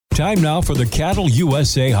Time now for the Cattle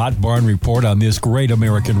USA Hot Barn Report on this great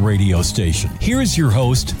American radio station. Here's your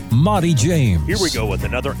host, Monty James. Here we go with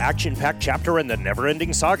another action-packed chapter in the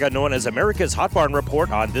never-ending saga known as America's Hot Barn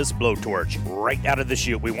Report on this blowtorch. Right out of the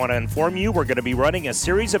chute, we want to inform you we're going to be running a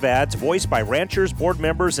series of ads voiced by ranchers, board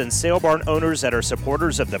members, and sale barn owners that are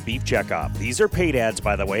supporters of the Beef Checkoff. These are paid ads,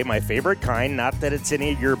 by the way, my favorite kind, not that it's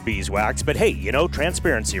any of your beeswax, but hey, you know,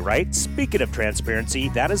 transparency, right? Speaking of transparency,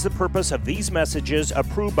 that is the purpose of these messages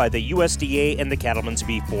approved by the USDA and the Cattlemen's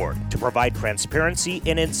Beef Board, to provide transparency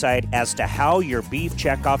and insight as to how your beef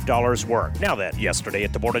checkoff dollars work. Now then, yesterday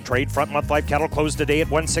at the Board of Trade, front month live cattle closed today at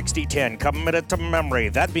 160.10, committed to memory.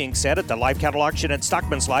 That being said, at the live cattle auction at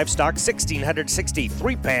Stockman's Livestock,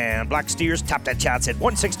 1,663 pound black steers topped at chats at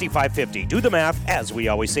 165.50. Do the math. As we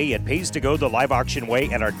always say, it pays to go the live auction way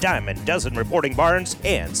at our dime and dozen reporting barns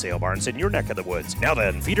and sale barns in your neck of the woods. Now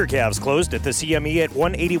then, feeder calves closed at the CME at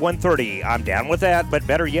 181.30. I'm down with that, but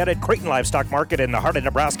better yet, at Creighton Livestock Market in the heart of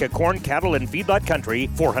Nebraska corn, cattle, and feedlot country,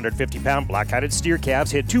 450-pound black-hided steer calves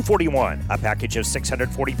hit 241. A package of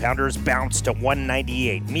 640-pounders bounced to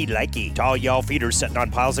 198. Me likey. To all y'all feeders sitting on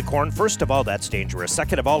piles of corn, first of all, that's dangerous.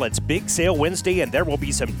 Second of all, it's Big Sale Wednesday, and there will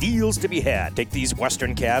be some deals to be had. Take these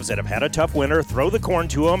western calves that have had a tough winter, throw the corn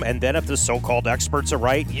to them, and then if the so-called experts are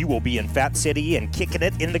right, you will be in Fat City and kicking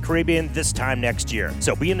it in the Caribbean this time next year.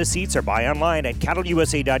 So be in the seats or buy online at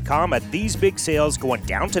cattleusa.com at these big sales going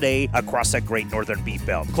down today across the great northern beef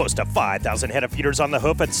belt. Close to 5,000 head of feeders on the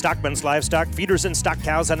hoof at Stockman's Livestock. Feeders and stock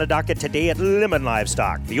cows on the docket today at Lemon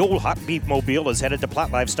Livestock. The old hot beef mobile is headed to Platte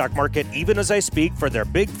Livestock Market even as I speak for their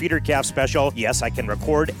big feeder calf special. Yes, I can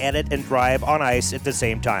record, edit, and drive on ice at the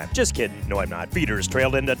same time. Just kidding. No, I'm not. Feeders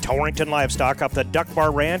trailed into Torrington Livestock up the Duck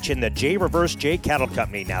Bar Ranch in the J Reverse J Cattle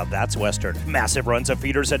Company. Now that's western. Massive runs of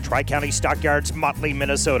feeders at Tri-County Stockyards, Motley,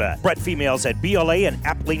 Minnesota. Bred females at BLA and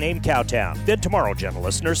aptly named Cowtown. Then tomorrow, gentle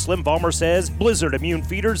listener, Slim Vollmer says Blizzard immune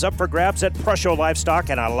feeders up for grabs at Prusho Livestock,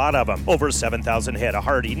 and a lot of them. Over 7,000 head of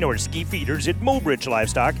hardy Norski feeders at Mobridge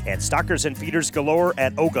Livestock, and stockers and feeders galore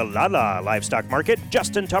at Ogallala Livestock Market.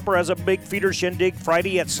 Justin Tupper has a big feeder shindig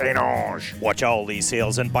Friday at St. Ange. Watch all these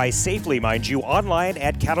sales and buy safely, mind you, online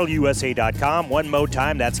at cattleusa.com. One more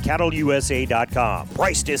time, that's cattleusa.com.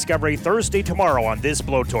 Price discovery Thursday tomorrow on this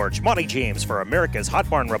blowtorch. Monty James for America's Hot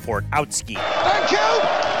Barn Report. Outski. Thank you.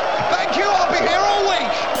 Thank you. I'll be here all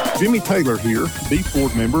week. Jimmy Taylor here, Beef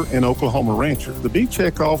Board member and Oklahoma rancher. The Beef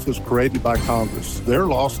Checkoff was created by Congress. Their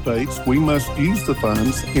law states we must use the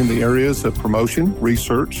funds in the areas of promotion,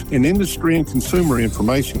 research, and industry and consumer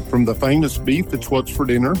information. From the famous Beef That's What's for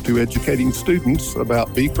Dinner to educating students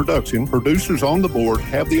about beef production, producers on the board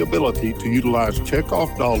have the ability to utilize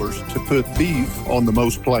checkoff dollars to put beef on the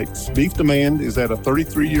most plates. Beef demand is at a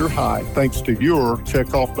 33-year high thanks to your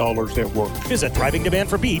checkoff dollars at work. Visit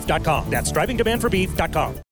DrivingDemandForBeef.com. That's DrivingDemandForBeef.com.